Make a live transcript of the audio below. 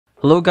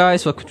Hello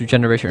guys, welcome to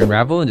Generation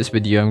Unravel. In this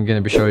video, I'm going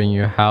to be showing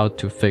you how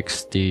to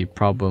fix the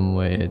problem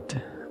with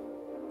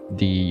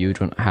the you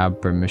don't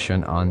have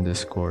permission on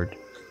Discord.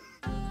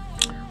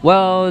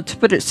 Well, to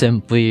put it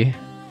simply,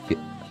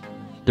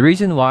 the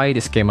reason why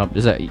this came up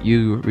is that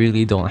you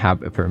really don't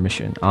have a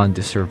permission on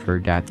the server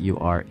that you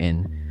are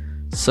in.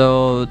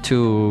 So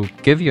to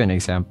give you an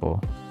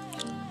example,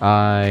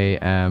 I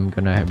am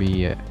gonna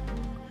be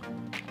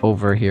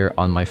over here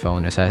on my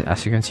phone.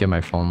 As you can see on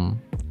my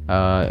phone,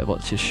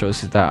 what it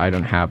shows is that I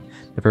don't have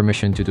the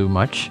permission to do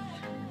much.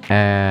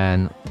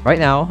 And right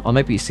now on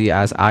my PC,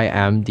 as I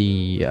am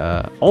the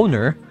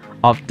owner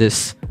of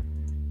this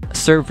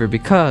server,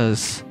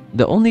 because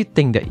the only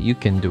thing that you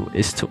can do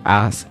is to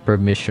ask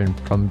permission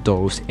from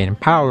those in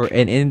power,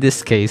 and in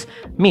this case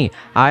me.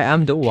 I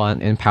am the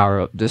one in power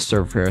of the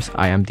servers.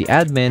 I am the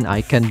admin.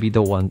 I can be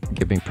the one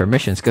giving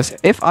permissions, because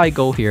if I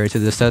go here to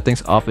the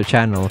settings of a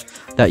channel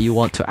that you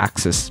want to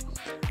access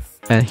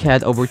and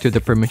head over to the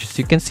permissions,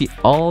 you can see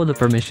all the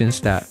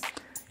permissions that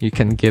you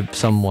can give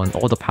someone,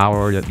 all the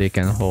power that they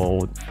can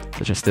hold,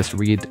 such as this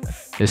read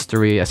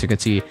history. As you can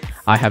see,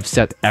 I have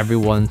set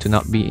everyone to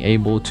not be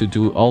able to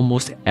do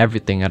almost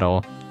everything at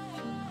all.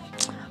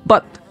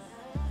 But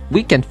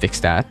we can fix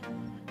that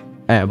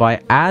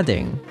by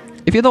adding,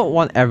 if you don't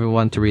want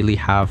everyone to really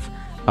have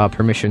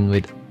permission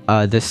with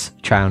this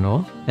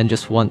channel and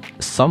just want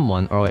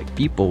someone or like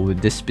people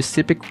with this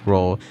specific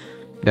role,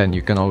 then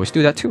you can always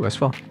do that too as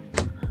well.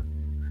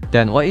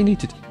 Then what you need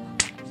to do,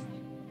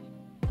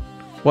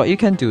 what you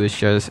can do is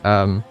just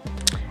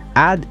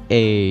add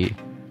a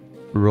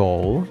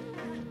role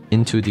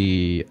into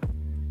the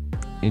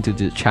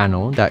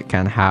channel that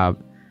can have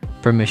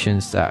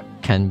permissions that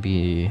can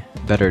be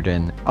better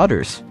than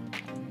others.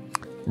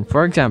 And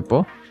for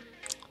example,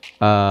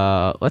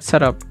 let's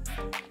set up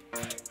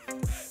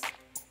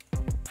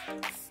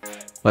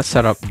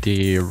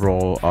the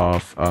role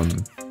of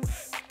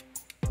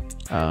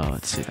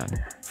let's see down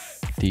here,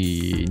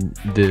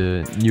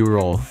 the new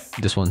role,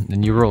 this one, the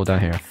new role down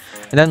here,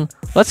 and then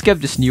let's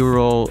give this new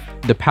role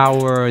the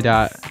power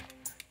that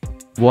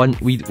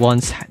we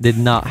once did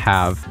not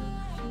have.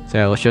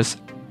 So let's just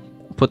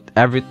put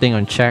everything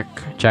on check,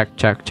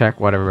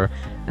 whatever,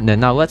 and then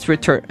now let's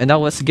return, and now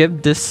let's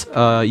give this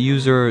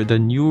user the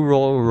new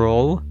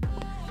role,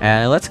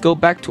 and let's go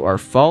back to our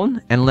phone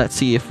and let's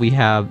see if we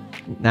have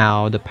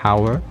now the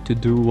power to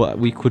do what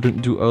we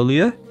couldn't do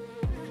earlier.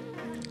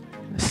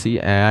 See,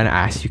 and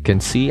as you can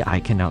see,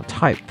 I can now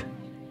type,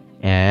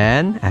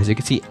 and as you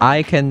can see,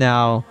 I can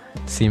now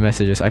see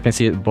messages. I can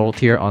see it both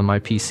here on my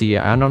PC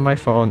and on my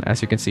phone.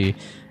 As you can see,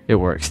 it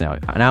works now.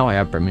 Now I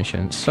have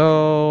permission.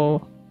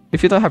 So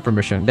if you don't have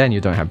permission, then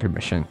you don't have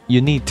permission. You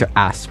need to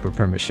ask for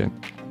permission.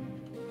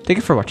 Thank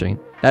you for watching.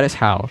 That is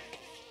how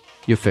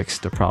you fix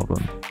the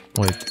problem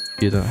with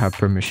you don't have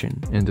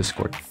permission in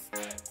Discord.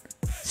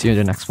 See you in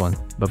the next one.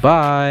 Bye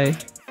bye.